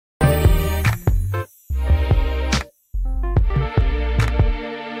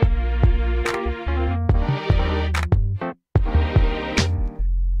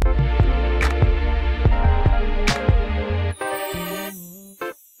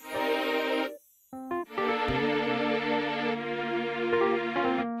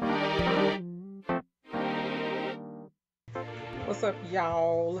What's up,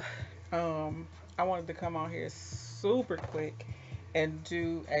 y'all? I wanted to come on here super quick and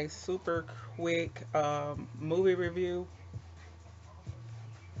do a super quick movie review.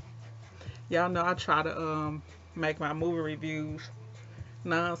 Y'all know I try to make my movie reviews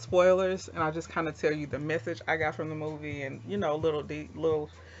non-spoilers, and I just kind of tell you the message I got from the movie, and little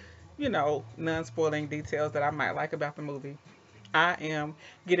non-spoiling details that I might like about the movie. I am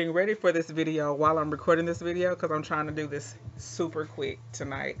getting ready for this video while I'm recording this video because I'm trying to do this super quick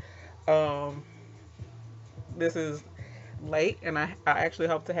tonight. Um, this is late, and I actually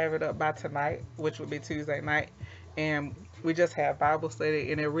hope to have it up by tonight, which would be Tuesday night. And we just had Bible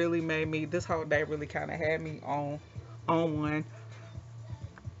study, and it really made me, this whole day really kind of had me on one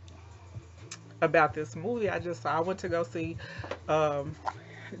about this movie I just saw. I went to go see um,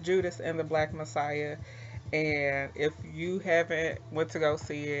 Judas and the Black Messiah. And if you haven't went to go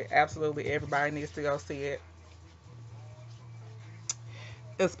see it, absolutely everybody needs to go see it.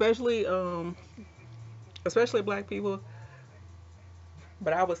 Especially especially black people,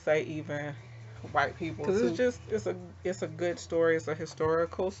 but I would say even white people, because it's a good story. It's a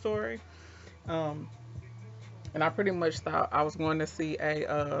historical story. Um and I pretty much thought I was going to see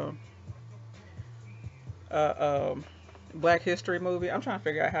a Black History movie. I'm trying to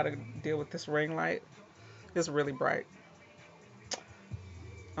figure out how to deal with this ring light. It's really bright.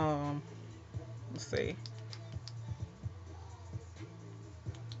 Um, let's see.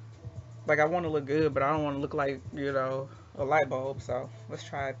 Like, I want to look good, but I don't want to look like, a light bulb. So let's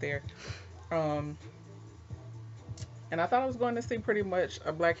try it there. Um, and I thought I was going to see pretty much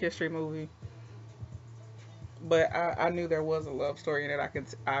a Black History movie, but I knew there was a love story in it. I could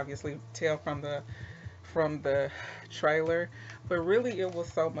obviously tell from the trailer, but really it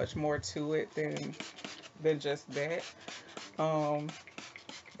was so much more to it than just that. Um,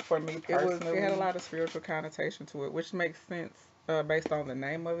 for me personally, it had a lot of spiritual connotation to it, which makes sense based on the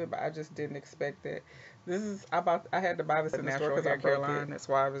name of it. But I just didn't expect that. I had to buy this in the store because I broke it. That's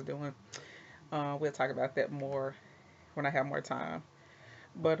why I was doing. We'll talk about that more when I have more time.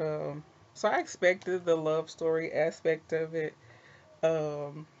 But so I expected the love story aspect of it.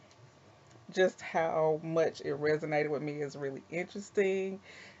 Um, just how much it resonated with me is really interesting.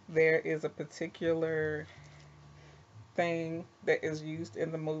 There is a particular thing that is used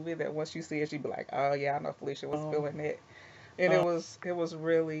in the movie that once you see it, you'd be like, oh yeah, I know Felicia was feeling it. And it was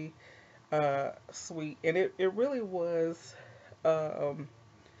really sweet. And it really was um,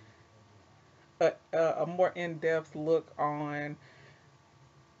 a more in-depth look on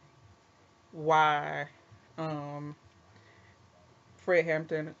why um, Fred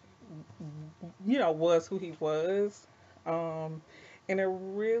Hampton, was who he was. Um, and it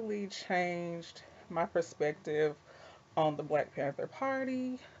really changed my perspective on the Black Panther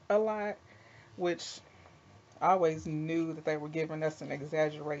Party a lot, which I always knew that they were giving us an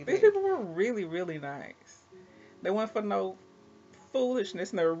exaggerated. These people were really, really nice. They went for no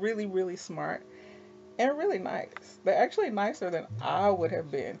foolishness, and they were really, really smart and really nice. They're actually nicer than I would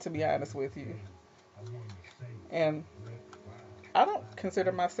have been, to be honest with you. And I don't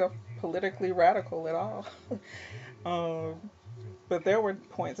consider myself politically radical at all. um, but there were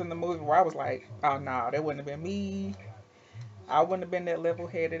points in the movie where I was like, oh no, that wouldn't have been me. I wouldn't have been that level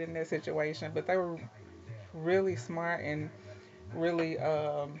headed in that situation. But they were really smart and really,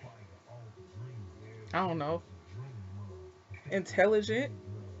 I don't know, intelligent.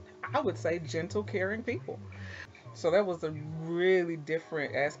 I would say gentle, caring people. So that was a really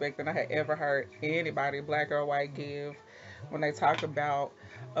different aspect than I had ever heard anybody, black or white, give when they talk about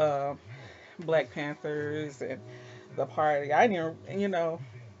uh, Black Panthers and the party. I didn't,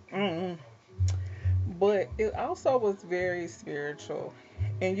 mm-mm. But it also was very spiritual.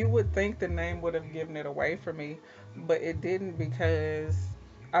 And you would think the name would have given it away for me, but it didn't, because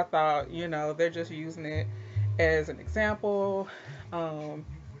I thought, they're just using it as an example. Um,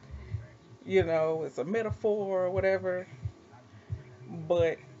 it's a metaphor or whatever.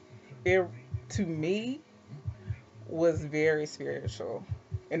 But it, to me, was very spiritual.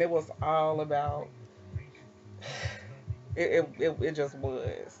 And it was all about, it just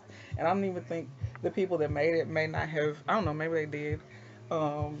was. And I don't even think the people that made it may not have, I don't know, maybe they did,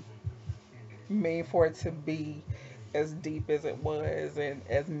 um, mean for it to be as deep as it was and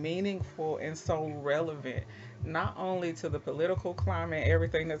as meaningful and so relevant, not only to the political climate,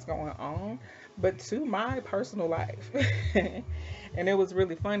 everything that's going on, but to my personal life. And it was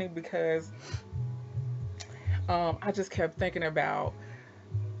really funny because I just kept thinking about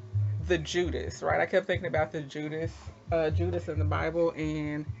the Judas, right? I kept thinking about the Judas in the Bible,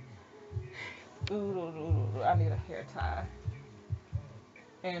 and I need a hair tie.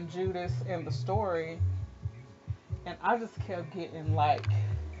 And Judas in the story, And I just kept getting like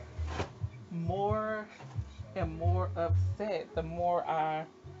more and more upset the more I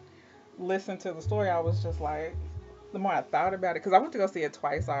listened to the story. I was just like, the more I thought about it, because I went to go see it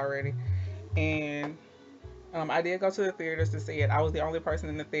twice already. And I did go to the theaters to see it. I was the only person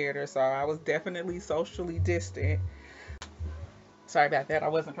in the theater, so I was definitely socially distant. Sorry about that. I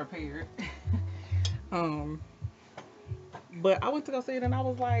wasn't prepared. um, but I went to go see it, and I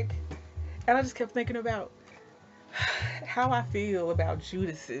was like, and I just kept thinking about how I feel about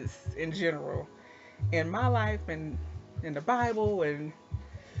Judases in general in my life and in the Bible, and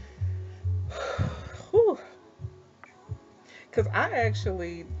because I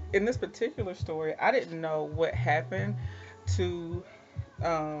actually, in this particular story, I didn't know what happened to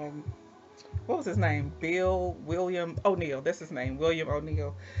um, what was his name? Bill William O'Neill. That's his name, William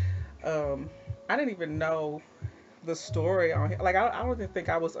O'Neill. Um, I didn't even know the story on him. Like I don't even think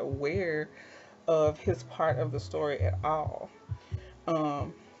I was aware of his part of the story at all.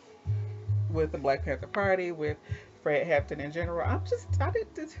 Um, with the Black Panther Party, with Fred Hampton in general. I did.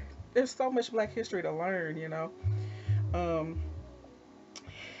 There's so much Black history to learn, you know. Um,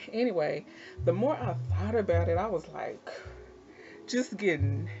 anyway, the more I thought about it, I was like, just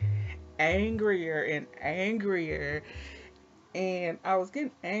getting angrier and angrier, and I was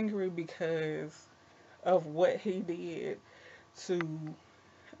getting angry because of what he did to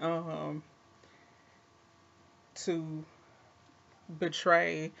um to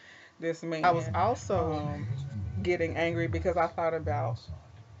betray this man. I was also getting angry because I thought about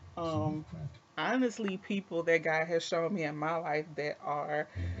um honestly people that God has shown me in my life that are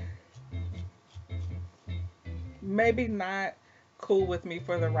maybe not cool with me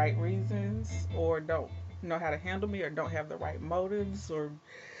for the right reasons, or don't know how to handle me, or don't have the right motives, or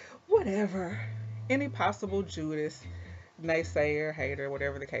whatever. Any possible Judas, naysayer, hater,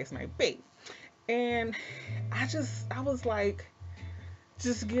 whatever the case may be. And I was like,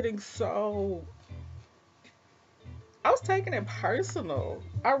 just getting so, I was taking it personal.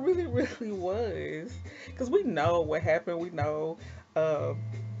 I really, really was. Because we know what happened. We know uh,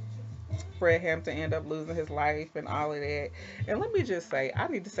 Fred Hampton ended up losing his life and all of that. And let me just say, I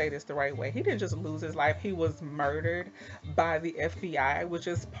need to say this the right way. He didn't just lose his life, he was murdered by the FBI, which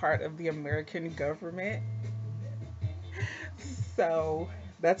is part of the American government. So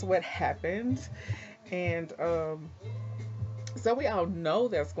that's what happened. And so we all know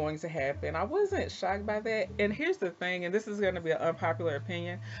that's going to happen. I wasn't shocked by that. And here's the thing, and this is going to be an unpopular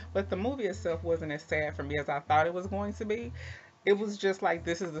opinion, but the movie itself wasn't as sad for me as I thought it was going to be. It was just like,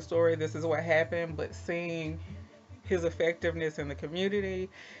 this is the story, this is what happened, but seeing his effectiveness in the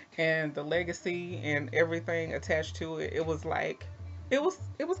community and the legacy and everything attached to it, it was like, it was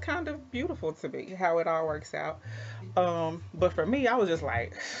kind of beautiful to me how it all works out. But for me, I was just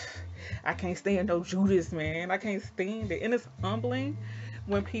like, I can't stand no Judas, man. I can't stand it. And it's humbling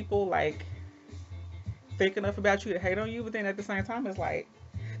when people like think enough about you to hate on you, but then at the same time, it's like,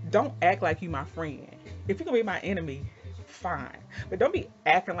 don't act like you my friend. If you're gonna be my enemy, fine. But don't be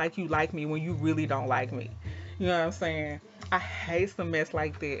acting like you like me when you really don't like me. You know what I'm saying? I hate some mess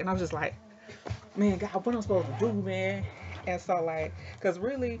like that. And I was just like, man, God, what am I supposed to do, man? And so like, cause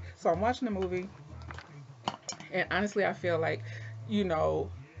really, so I'm watching the movie, and honestly, I feel like, you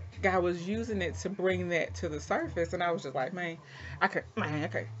know, God was using it to bring that to the surface, and I was just like, man, I can't,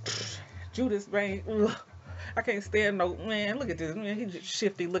 Judas, man, ugh, I can't stand no man. Look at this man, he just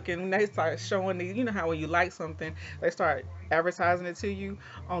shifty looking. When they start showing the, you know how when you like something, they start advertising it to you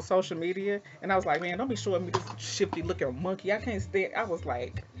on social media, and I was like, man, don't be showing me this shifty looking monkey. I can't stand. I was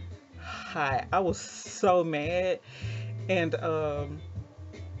like, hot. I was so mad, and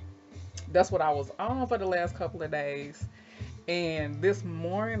that's what I was on for the last couple of days. And this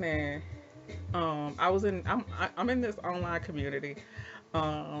morning, I'm in this online community,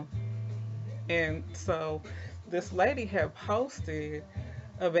 um, and so this lady had posted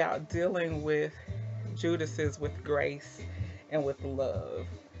about dealing with Judases with grace and with love,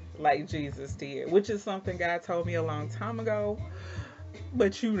 like Jesus did, which is something God told me a long time ago.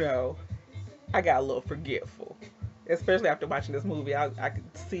 But you know, I got a little forgetful, especially after watching this movie. I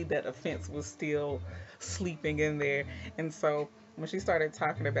could see that offense was still sleeping in there, and so when she started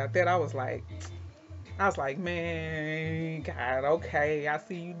talking about that, I was like, man, God, okay, I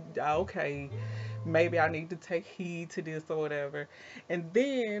see you. Okay, maybe I need to take heed to this or whatever. And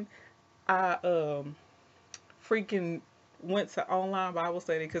then I freaking went to online Bible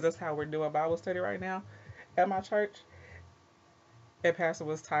study, because that's how we're doing Bible study right now at my church. And pastor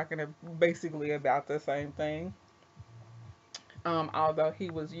was talking basically about the same thing. Although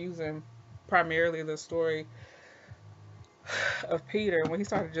he was using primarily the story of Peter when he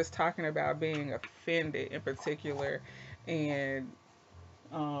started just talking about being offended in particular, and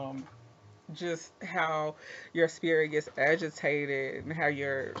um, just how your spirit gets agitated, and how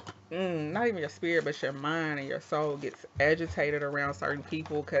your not even your spirit but your mind and your soul gets agitated around certain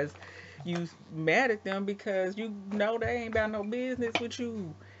people because you mad at them because you know they ain't about no business with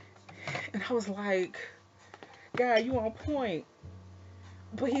you. And I was like, God, you on point.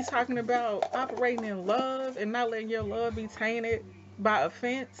 But he's talking about operating in love and not letting your love be tainted by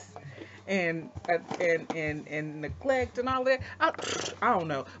offense and neglect and all that. I don't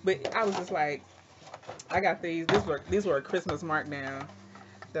know, but I was just like, I got these. These were a Christmas markdown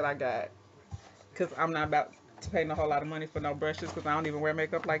that I got because I'm not about to pay no whole lot of money for no brushes because I don't even wear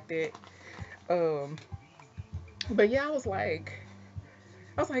makeup like that. Um, but yeah, I was like,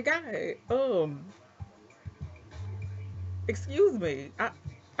 God, excuse me, I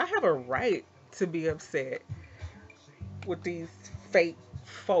have a right to be upset with these fake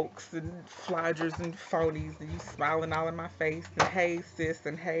folks and flodgers and phonies and you smiling all in my face and hey sis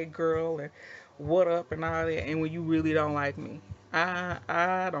and hey girl and what up and all that, and when you really don't like me.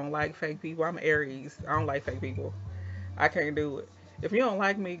 I don't like fake people. I'm Aries. I don't like fake people. I can't do it. If you don't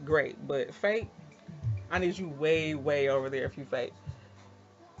like me, great. But fake, I need you way, way over there if you fake.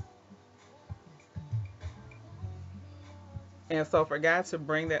 And so for God to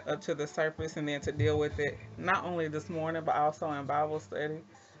bring that up to the surface and then to deal with it, not only this morning, but also in Bible study,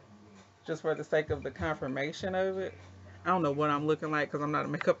 just for the sake of the confirmation of it. I don't know what I'm looking like because I'm not a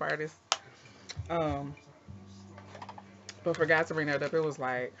makeup artist. Um, but for God to bring that up, it was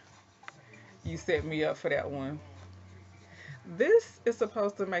like, you set me up for that one. This is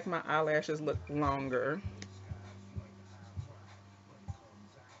supposed to make my eyelashes look longer,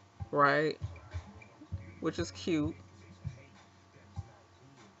 right? Which is cute.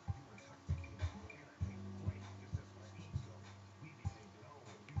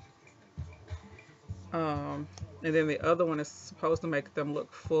 Um, and then the other one is supposed to make them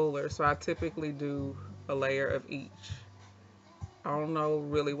look fuller. So I typically do a layer of each. I don't know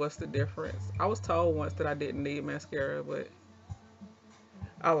really what's the difference. I was told once that I didn't need mascara, but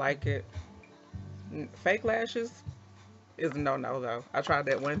I like it. Fake lashes is no no though. I tried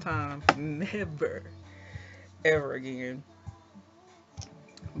that one time. Never ever again.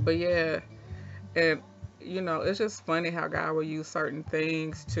 But yeah, and it's just funny how God will use certain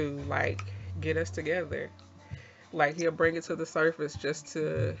things to like get us together. Like he'll bring it to the surface just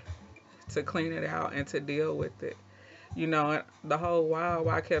to clean it out and to deal with it. The whole while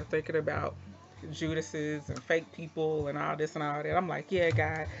I kept thinking about Judases and fake people and all this and all that. I'm like, yeah,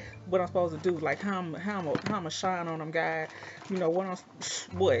 God, what I'm supposed to do? Like, how I'm a shine on them, God.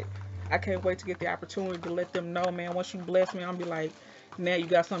 What? I can't wait to get the opportunity to let them know, man. Once you bless me, I'll be like, now you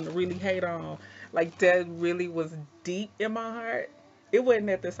got something to really hate on. Like that really was deep in my heart. It wasn't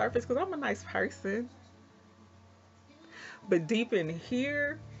at the surface because I'm a nice person, but deep in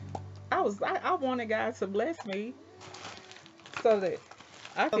here, I wanted God to bless me so that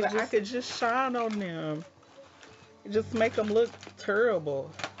I could just shine on them, just make them look terrible.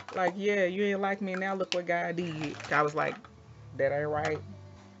 Like, yeah, you ain't like me now. Look what God did. I was like, that ain't right.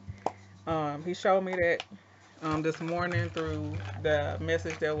 He showed me that this morning through the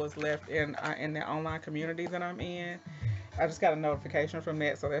message that was left in the online community that I'm in. I just got a notification from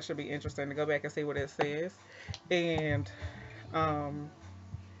that, so that should be interesting to go back and see what it says. And um,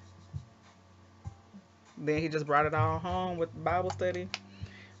 then he just brought it all home with Bible study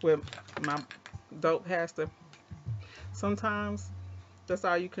with my dope pastor. Sometimes that's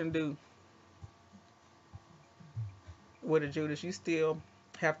all you can do with a Judas. You still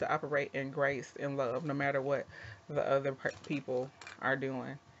have to operate in grace and love no matter what the other people are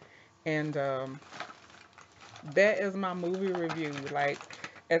doing. And that is my movie review. Like,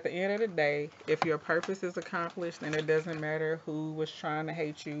 at the end of the day, if your purpose is accomplished, then it doesn't matter who was trying to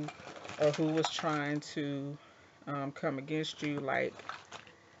hate you or who was trying to come against you. Like,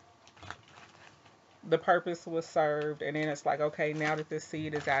 the purpose was served, and then it's like, okay, now that this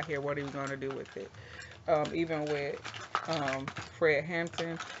seed is out here, what are we going to do with it? Even with Fred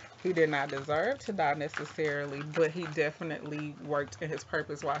Hampton, he did not deserve to die necessarily, but he definitely worked in his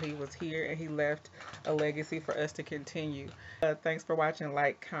purpose while he was here, and he left a legacy for us to continue. Thanks for watching.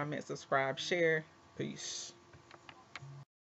 Like, comment, subscribe, share. Peace.